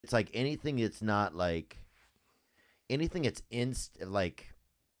It's like anything that's not like anything that's like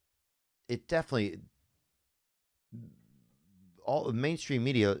it definitely all mainstream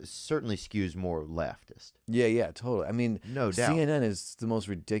media certainly skews more leftist. Yeah, yeah, totally. I mean, No doubt. CNN is the most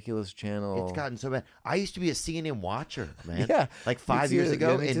ridiculous channel. It's gotten so bad. I used to be a CNN watcher, man. Yeah, like 5 years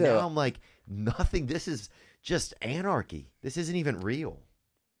ago, me and too. now I'm like, nothing. This is just anarchy. This isn't even real.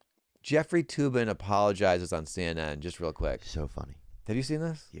 Jeffrey Toobin apologizes on CNN, just real quick. So funny. Have you seen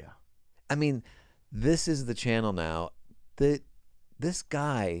this? Yeah. I mean, this is the channel now. This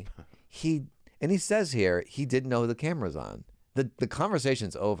guy, he says here he didn't know the camera's on. The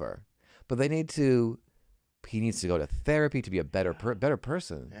conversation's over, but he needs to go to therapy to be a better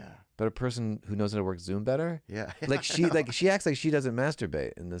person. Yeah. Better person who knows how to work Zoom better. Yeah. she acts like she doesn't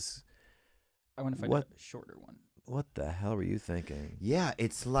masturbate in this. I want to find a shorter one. What the hell were you thinking? Yeah,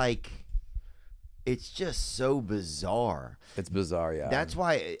 it's like, it's just so bizarre. It's bizarre, yeah. That's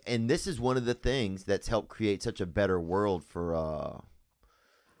why, and this is one of the things that's helped create such a better world for.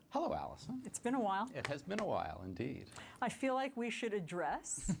 Hello, Allison. It's been a while. It has been a while, indeed. I feel like we should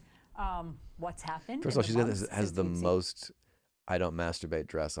address what's happened. First of all, she has the most I don't masturbate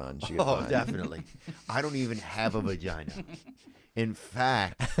dress on. She Definitely. I don't even have a vagina. In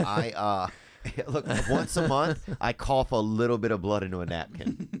fact, I look, once a month I cough a little bit of blood into a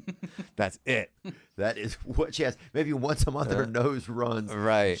napkin. That's it. That is what she has. Maybe once a month her nose runs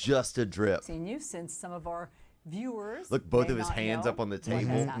just a drip. Seen you since some of our viewers. Look, both of his hands up on the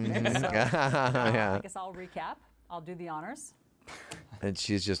table. I guess I'll recap. I'll do the honors. And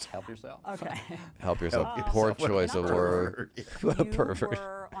she's just help yourself. Okay. Help yourself. Poor choice of word. What a pervert. You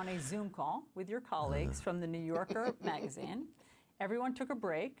were on a Zoom call with your colleagues from the New Yorker magazine. Everyone took a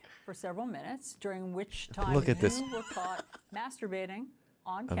break for several minutes, during which time Look at you this. were caught masturbating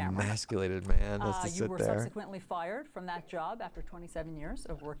on camera. Emasculated man has to sit there. You were subsequently fired from that job after 27 years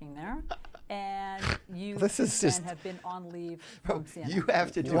of working there, and you have been on leave from CNN. You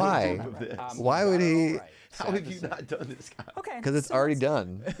have to do Why? Why would he? How have you not done this, guy? Okay. Because it's already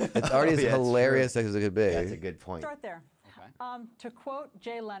done. It's already as hilarious as it could be. That's a good point. Start there. Okay. To quote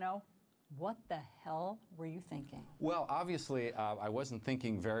Jay Leno, "What the hell were you thinking?" Well, obviously, I wasn't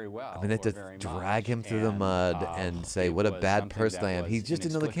thinking very well. I mean, they have to drag him through the mud and say, what a bad person I am. He just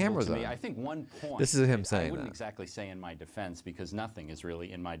didn't know the camera was on. I think one point. This is him saying I wouldn't that. exactly say in my defense, because nothing is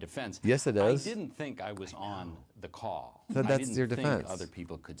really in my defense. Yes, it is. I didn't think I was on the call. So that's I didn't your think defense. other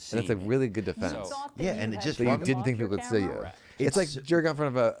people could see And that's a me. really good defense. Yeah, and it just So you didn't think people could see you. Correct. It's like jerking out in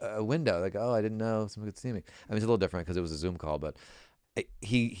front of a window. Like, oh, I didn't know someone could see me. I mean, it's a little different because it was a Zoom call, but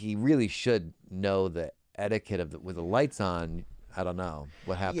he really should know the etiquette of with the lights on. I don't know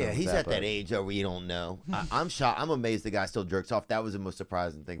what happened. Yeah, he's at that age where you don't know. I'm shocked. I'm amazed the guy still jerks off. That was the most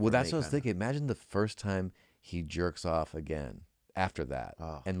surprising thing. Well, for that's me, what I was thinking. Imagine the first time he jerks off again after that,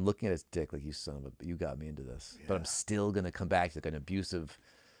 and looking at his dick like, you son of a, you got me into this, but I'm still gonna come back to like an abusive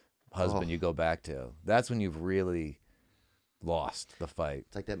husband. You go back to. That's when you've really lost the fight.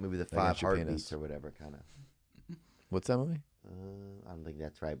 It's like that movie, The Five Heartbeats or whatever, kind of. What's that movie? I don't think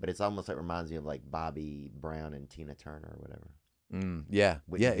that's right, but it's almost like reminds me of like Bobby Brown and Tina Turner or whatever. Yeah,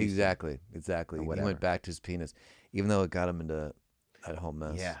 Whitney yeah, Houston. exactly. He whatever. went back to his penis, even though it got him into that whole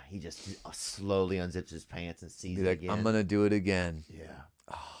mess. Yeah, he just slowly unzips his pants and sees He's it like, again. I'm gonna do it again. Yeah.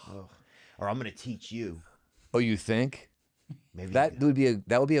 Oh. Or I'm gonna teach you. Oh, you think? Maybe that would be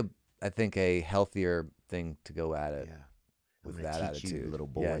a I think a healthier thing to go at it. Yeah. With I'm gonna that teach attitude, you, little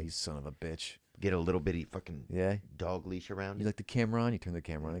boy. Yeah, you son of a bitch. Get a little bitty fucking Yeah. dog leash around You it. like the camera on? You turn the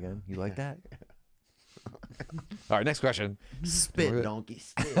camera on again. You like that? All right, next question. Spit, donkey,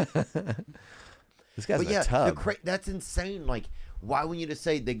 spit. This guy's But in yeah, a tub. that's insane. Like, why wouldn't you just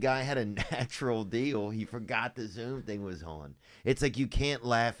say the guy had a natural deal? He forgot the Zoom thing was on. It's like you can't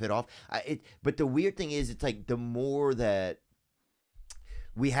laugh it off. But the weird thing is, it's like the more that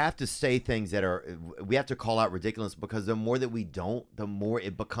we have to say things that are, we have to call out ridiculous, because the more that we don't, the more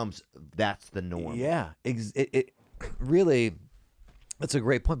it becomes that's the norm. Yeah, it really, that's a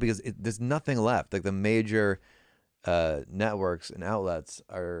great point, because there's nothing left. Like the major networks and outlets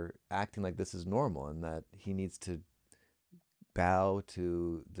are acting like this is normal, and that he needs to bow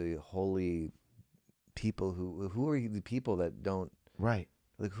to the holy people who are the people that don't, Right.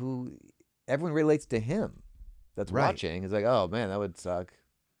 like, who everyone relates to him that's watching. It's like, oh man, that would suck.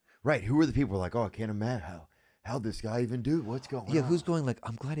 Right. Who are the people like, oh, I can't imagine how this guy even do what's going on? Yeah, who's going like,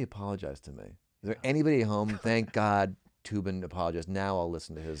 I'm glad he apologized to me. Is there anybody at home? Thank God Toobin apologized. Now I'll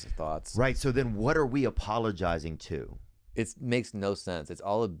listen to his thoughts. Right. So then what are we apologizing to? It makes no sense. It's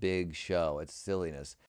all a big show. It's silliness.